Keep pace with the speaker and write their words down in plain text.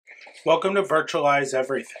Welcome to Virtualize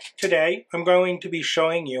Everything. Today, I'm going to be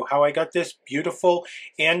showing you how I got this beautiful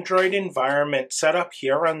Android environment set up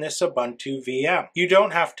here on this Ubuntu VM. You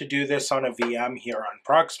don't have to do this on a VM here on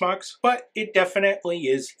Proxmox, but it definitely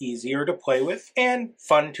is easier to play with and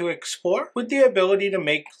fun to explore with the ability to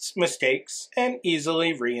make mistakes and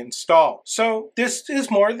easily reinstall. So this is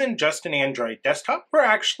more than just an Android desktop. We're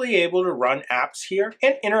actually able to run apps here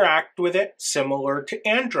and interact with it similar to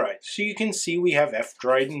Android. So you can see we have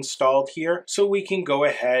F-Droid installed here, so we can go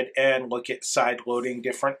ahead and look at side-loading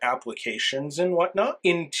different applications and whatnot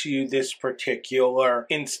into this particular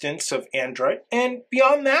instance of Android. And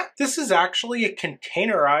beyond that, this is actually a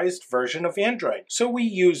containerized version of Android. So we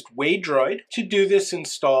used Waydroid to do this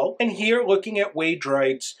install, and here looking at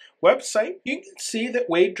Waydroid's website, you can see that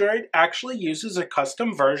Waydroid actually uses a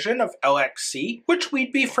custom version of LXC, which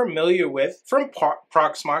we'd be familiar with from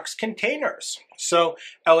Proxmox containers. So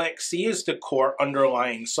LXC is the core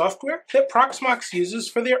underlying software that Proxmox uses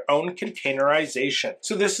for their own containerization.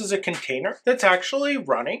 So this is a container that's actually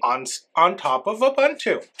running on top of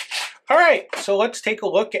Ubuntu. All right, so let's take a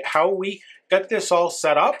look at how we got this all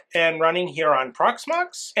set up and running here on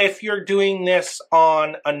Proxmox. If you're doing this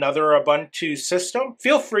on another Ubuntu system,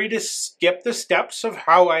 feel free to skip the steps of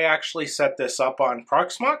how I actually set this up on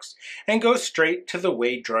Proxmox and go straight to the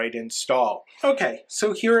Waydroid install. Okay,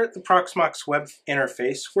 so here at the Proxmox web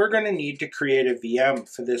interface, we're going to need to create a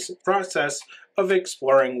VM for this process of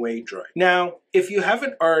exploring Waydroid. Now, if you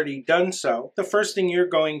haven't already done so, the first thing you're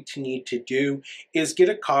going to need to do is get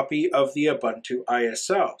a copy of the Ubuntu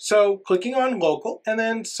ISO. So clicking on local and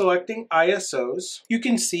then selecting ISOs, you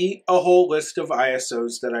can see a whole list of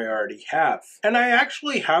ISOs that I already have. And I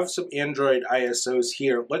actually have some Android ISOs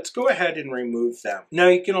here. Let's go ahead and remove them. Now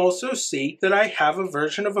you can also see that I have a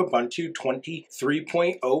version of Ubuntu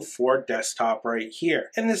 23.04 desktop right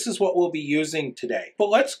here. And this is what we'll be using today. But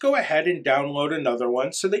let's go ahead and download another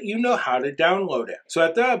one so that you know how to download it. So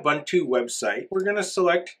at the Ubuntu website, we're going to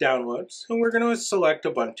select downloads and we're going to select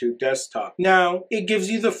Ubuntu desktop. Now it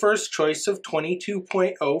gives you the first choice of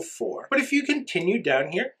 22.04, but if you continue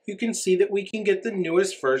down here, you can see that we can get the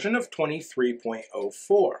newest version of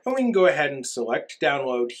 23.04. And we can go ahead and select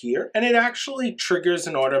download here, and it actually triggers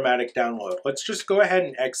an automatic download. Let's just go ahead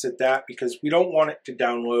and exit that because we don't want it to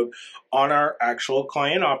download on our actual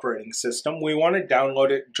client operating system. We want to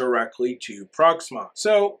download it directly to Proxmox.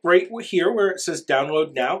 So right here where it says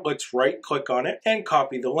download now, let's right click on it and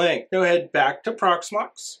copy the link. Now head back to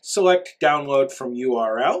Proxmox, select download from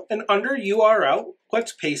URL, and under URL,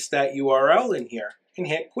 let's paste that URL in here and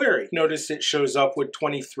hit query. Notice it shows up with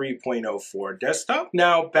 23.04 desktop.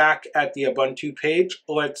 Now back at the Ubuntu page,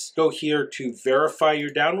 let's go here to verify your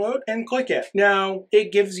download and click it. Now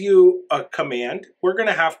it gives you a command. We're going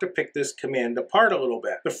to have to pick this command apart a little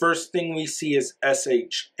bit. The first thing we see is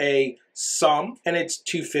SHA sum, and it's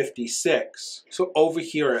 256. So over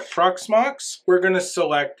here at Proxmox, we're going to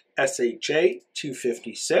select SHA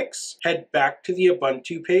 256, head back to the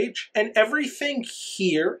Ubuntu page, and everything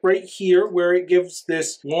here, right here, where it gives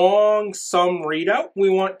this long sum readout, we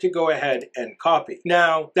want to go ahead and copy.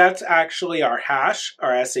 Now, that's actually our hash,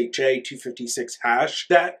 our SHA 256 hash,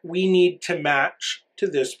 that we need to match to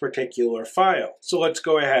this particular file. So let's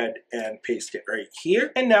go ahead and paste it right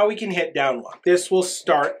here. And now we can hit download. This will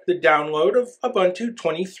start the download of Ubuntu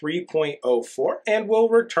 23.04 and will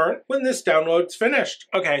return when this download's finished.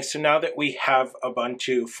 Okay, so now that we have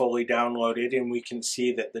Ubuntu fully downloaded and we can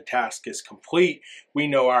see that the task is complete, we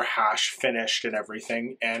know our hash finished and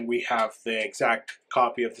everything, and we have the exact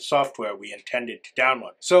copy of the software we intended to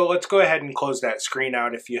download. So let's go ahead and close that screen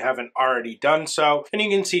out if you haven't already done so. And you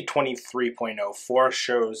can see 23.04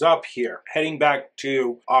 shows up here. Heading back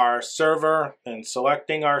to our server and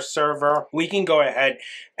selecting our server, we can go ahead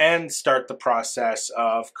and start the process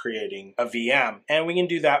of creating a VM. And we can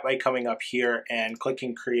do that by coming up here and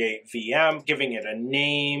clicking create VM, giving it a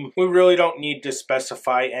name. We really don't need to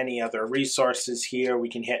specify any other resources here. We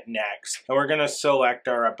can hit next. And we're going to select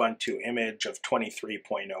our Ubuntu image of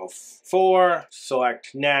 23.04,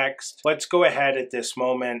 select next. Let's go ahead at this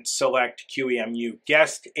moment, select QEMU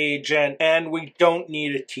guest agent, and we don't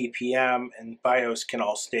need a TPM, and BIOS can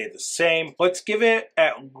all stay the same. Let's give it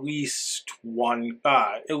at least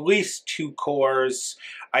two cores.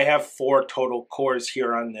 I have 4 total cores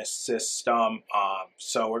here on this system,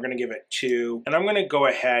 so we're going to give it 2, and I'm going to go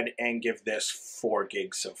ahead and give this 4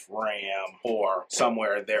 gigs of RAM or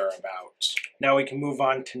somewhere thereabouts. Now we can move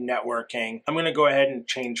on to networking. I'm going to go ahead and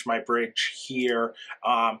change my bridge here.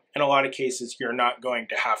 In a lot of cases, you're not going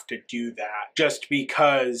to have to do that just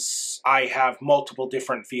because I have multiple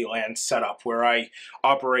different VLANs set up where I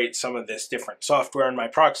operate some of this different software, and my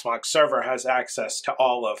Proxmox server has access to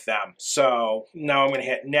all of them. So now I'm going to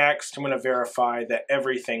hit next. I'm going to verify that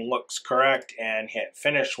everything looks correct and hit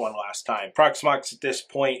finish one last time. Proxmox at this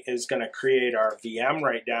point is going to create our VM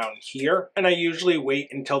right down here, and I usually wait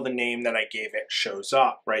until the name that I gave it shows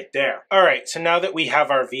up right there. All right, so now that we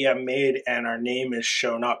have our VM made and our name is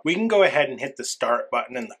shown up, we can go ahead and hit the start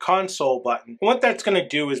button and the console button. And what that's going to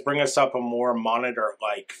do is bring us up a more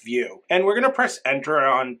monitor-like view. And we're going to press enter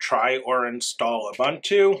on try or install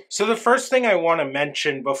Ubuntu. So the first thing I want to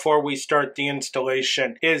mention before we start the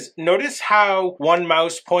installation is notice how one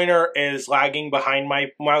mouse pointer is lagging behind my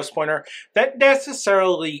mouse pointer. That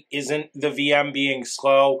necessarily isn't the VM being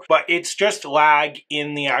slow, but it's just lag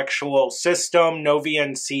in the actual system. No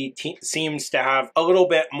VNC seems to have a little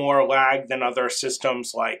bit more lag than other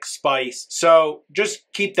systems like Spice. So just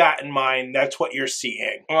keep that in mind. That's what you're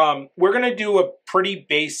seeing. We're going to do a pretty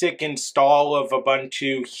basic install of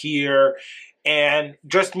Ubuntu here and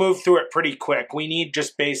just move through it pretty quick. We need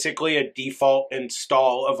just basically a default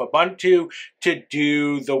install of Ubuntu to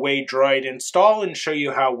do the Waydroid install and show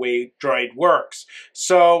you how Waydroid works.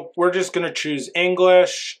 So we're just going to choose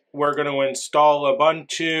English. We're going to install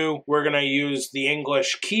Ubuntu. We're going to use the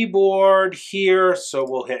English keyboard here, so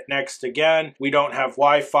we'll hit next again. We don't have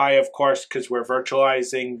Wi-Fi, of course, because we're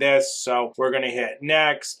virtualizing this, so we're going to hit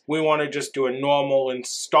next. We want to just do a normal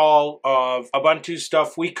install of Ubuntu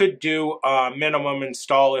stuff. We could do a minimum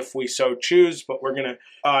install if we so choose, but we're going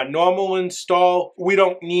to normal install. We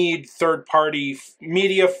don't need third-party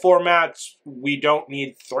media formats. We don't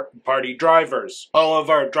need third-party drivers. All of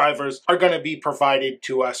our drivers are going to be provided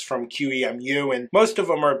to us from QEMU, and most of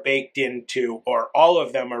them are baked into, or all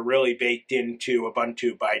of them are really baked into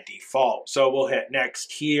Ubuntu by default. So we'll hit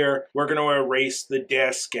next here. We're going to erase the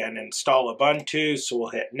disk and install Ubuntu, so we'll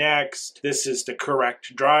hit next. This is the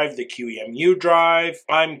correct drive, the QEMU drive.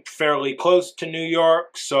 I'm fairly close to New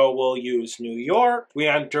York, so we'll use New York. We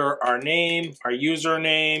enter our name, our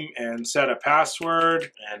username, and set a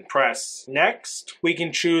password, and press next. We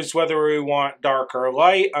can choose whether we want dark or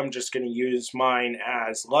light. I'm just going to use mine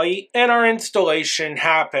as light, and our installation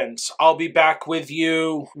happens. I'll be back with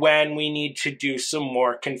you when we need to do some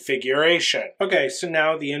more configuration. Okay, so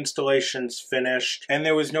now the installation's finished, and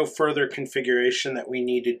there was no further configuration that we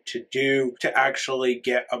needed to do to actually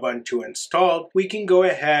get Ubuntu installed. We can go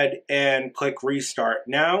ahead and click restart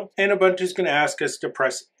now, and Ubuntu's going to ask us to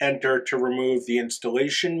press enter to remove the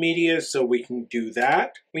installation media, so we can do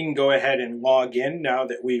that. We can go ahead and log in now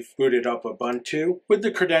that we've booted up Ubuntu with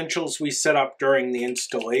the credentials we set up during the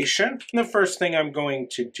installation. And the first thing I'm going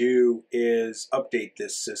to do is update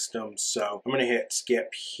this system. So I'm going to hit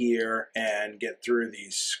skip here and get through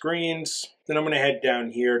these screens. Then I'm going to head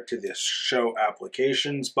down here to this Show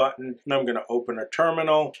Applications button, and I'm going to open a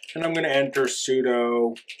terminal, and I'm going to enter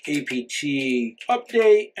sudo apt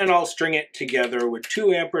update, and I'll string it together with 2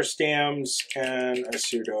 ampersands and a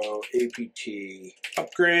sudo apt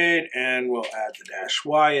upgrade, and we'll add the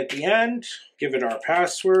 -y at the end. Give it our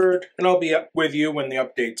password, and I'll be up with you when the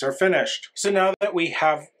updates are finished. So now that we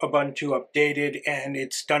have Ubuntu updated and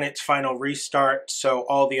it's done its final restart, so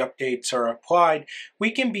all the updates are applied,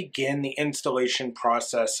 we can begin the installation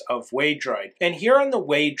process of Waydroid. And here on the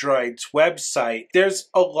Waydroid's website, there's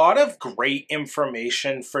a lot of great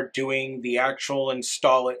information for doing the actual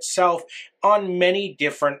install itself on many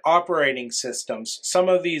different operating systems. Some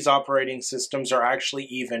of these operating systems are actually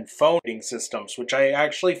even phone systems, which I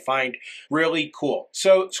actually find really cool.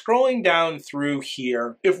 So scrolling down through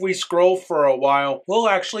here, if we scroll for a while, we'll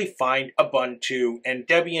actually find Ubuntu and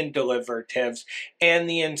Debian derivatives and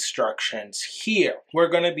the instructions here. We're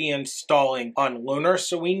going to be installing on Lunar,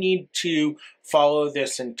 so we need to follow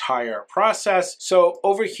this entire process. So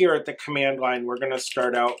over here at the command line, we're going to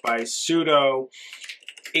start out by sudo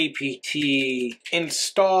apt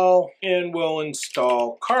install, and we'll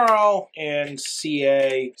install Carl and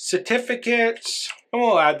CA certificates. And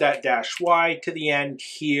we'll add that -y to the end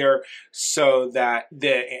here so that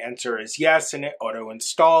the answer is yes and it auto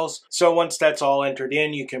installs. So once that's all entered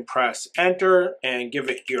in, you can press enter and give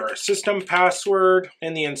it your system password,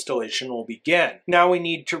 and the installation will begin. Now we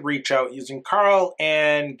need to reach out using Carl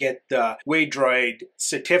and get the Waydroid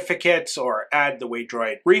certificates or add the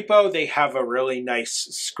Waydroid repo. They have a really nice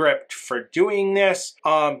script for doing this.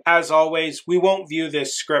 As always, we won't view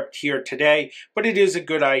this script here today, but it is a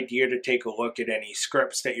good idea to take a look at any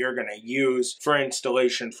scripts that you're going to use for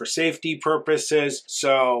installation for safety purposes.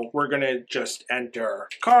 So we're going to just enter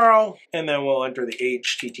Carl, and then we'll enter the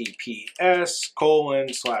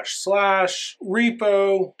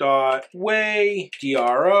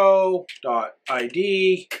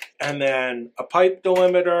https://repo.way.dro.id, and then a pipe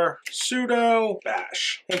delimiter, sudo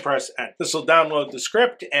bash, and press enter. This will download the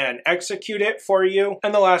script and execute it for you.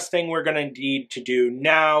 And the last thing we're going to need to do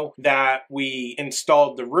now that we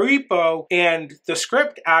installed the repo, and the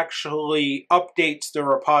script actually updates the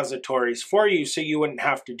repositories for you so you wouldn't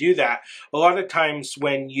have to do that. A lot of times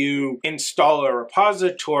when you install a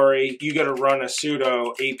repository, you got to run a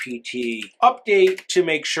sudo apt update to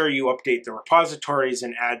make sure you update the repositories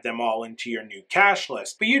and add them all into your new cache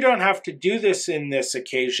list. But you don't have to do this in this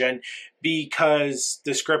occasion because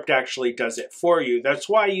the script actually does it for you. That's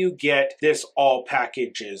why you get this all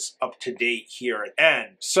packages up to date here at the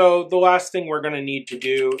end. So the last thing we're going to need to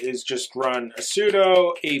do is just run a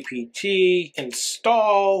sudo apt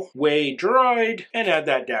install Waydroid and add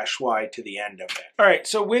that -y to the end of it. All right,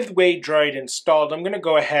 so with Waydroid installed, I'm going to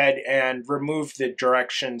go ahead and remove the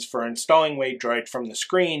directions for installing Waydroid from the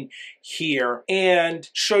screen here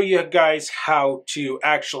and show you guys how to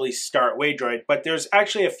actually start Waydroid. But there's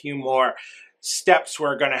actually a few more steps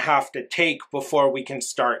we're going to have to take before we can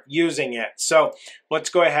start using it. So let's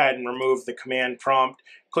go ahead and remove the command prompt.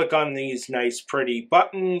 Click on these nice pretty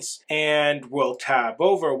buttons and we'll tab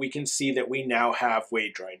over. We can see that we now have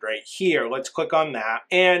Waydroid right here. Let's click on that.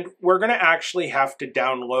 And we're going to actually have to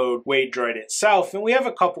download Waydroid itself. And we have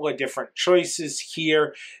a couple of different choices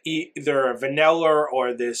here, either a vanilla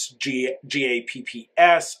or this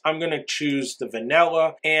GAPPS. I'm going to choose the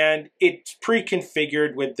vanilla, and it's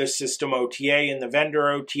pre-configured with the system OTA and the vendor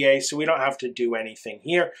OTA, so we don't have to do anything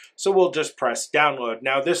here. So we'll just press download.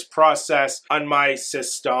 Now this process on my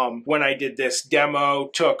system, when I did this demo,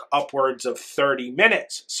 took upwards of 30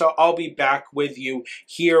 minutes. So I'll be back with you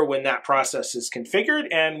here when that process is configured,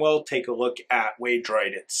 and we'll take a look at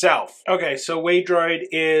Waydroid itself. Okay, so Waydroid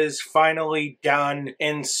is finally done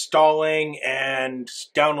installing and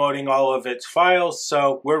downloading all of its files,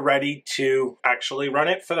 so we're ready to actually run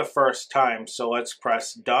it for the first time. So let's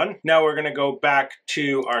press done. Now we're going to go back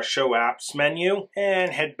to our show apps menu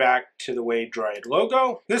and head back to the Waydroid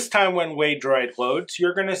logo. This time when Waydroid loads,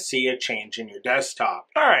 you're going to see a change in your desktop.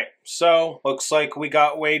 All right, so looks like we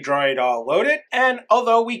got Waydroid all loaded. And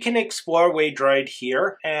although we can explore Waydroid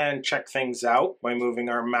here and check things out by moving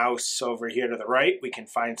our mouse over here to the right, we can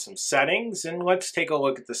find some settings. And let's take a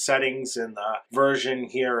look at the settings in the version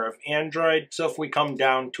here of Android. So if we come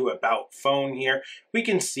down to About Phone here, we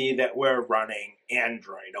can see that we're running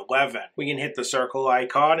Android 11. We can hit the circle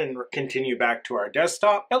icon and continue back to our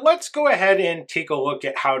desktop. And let's go ahead and take a look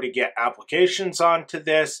at how to get applications onto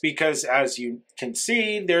this, because as you can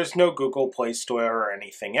see, there's no Google Play Store or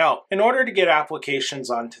anything else. In order to get applications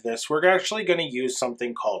onto this, we're actually going to use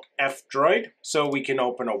something called F-Droid. So we can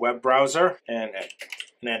open a web browser and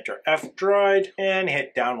enter F-Droid and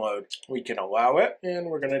hit download. We can allow it, and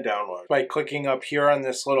we're going to download. By clicking up here on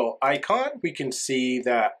this little icon, we can see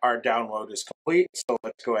that our download is complete. So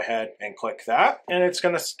let's go ahead and click that, and it's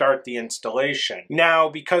going to start the installation. Now,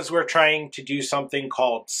 because we're trying to do something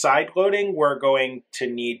called side loading, we're going to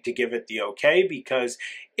need to give it the okay, because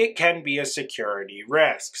it can be a security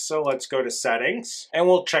risk. So let's go to settings, and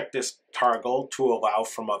we'll check this toggle to allow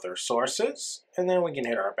from other sources, and then we can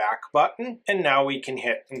hit our back button, and now we can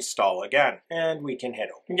hit install again, and we can hit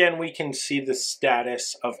it. Again, we can see the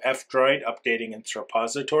status of F-Droid updating its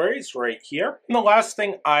repositories right here. And the last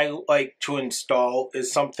thing I like to install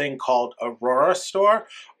is something called Aurora Store.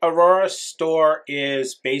 Aurora Store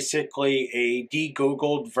is basically a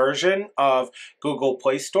de-Googled version of Google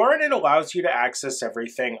Play Store, and it allows you to access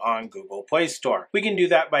everything on Google Play Store. We can do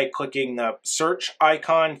that by clicking the search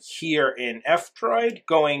icon here in F-Droid,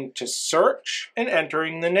 going to search and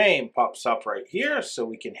entering the name. Pops up right here, so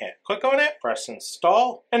we can hit click on it, press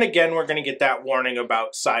install, and again we're going to get that warning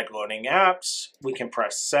about side-loading apps. We can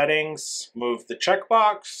press settings, move the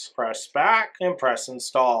checkbox, press back, and press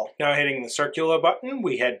install. Now hitting the circular button,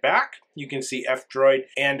 we head back. You can see F-Droid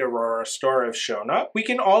and Aurora Store have shown up. We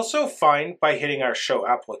can also find by hitting our Show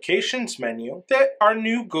Applications menu that our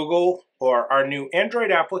new Google or our new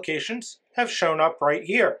Android applications have shown up right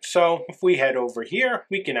here. So if we head over here,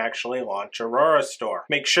 we can actually launch Aurora Store.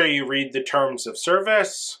 Make sure you read the terms of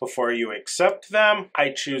service before you accept them.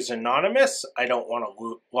 I choose anonymous. I don't want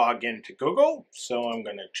to log into Google, so I'm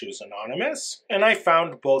going to choose anonymous. And I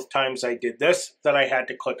found both times I did this that I had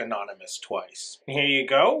to click anonymous twice. Here you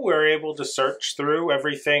go. We're able to search through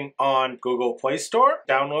everything on Google Play Store,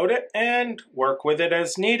 download it, and work with it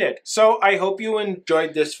as needed. So I hope you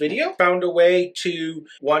enjoyed this video, found found a way to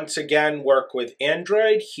once again work with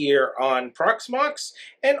Android here on Proxmox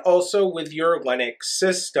and also with your Linux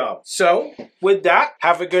system. So with that,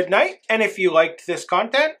 have a good night. And if you liked this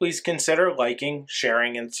content, please consider liking,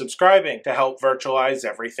 sharing, and subscribing to help Virtualize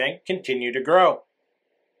Everything continue to grow.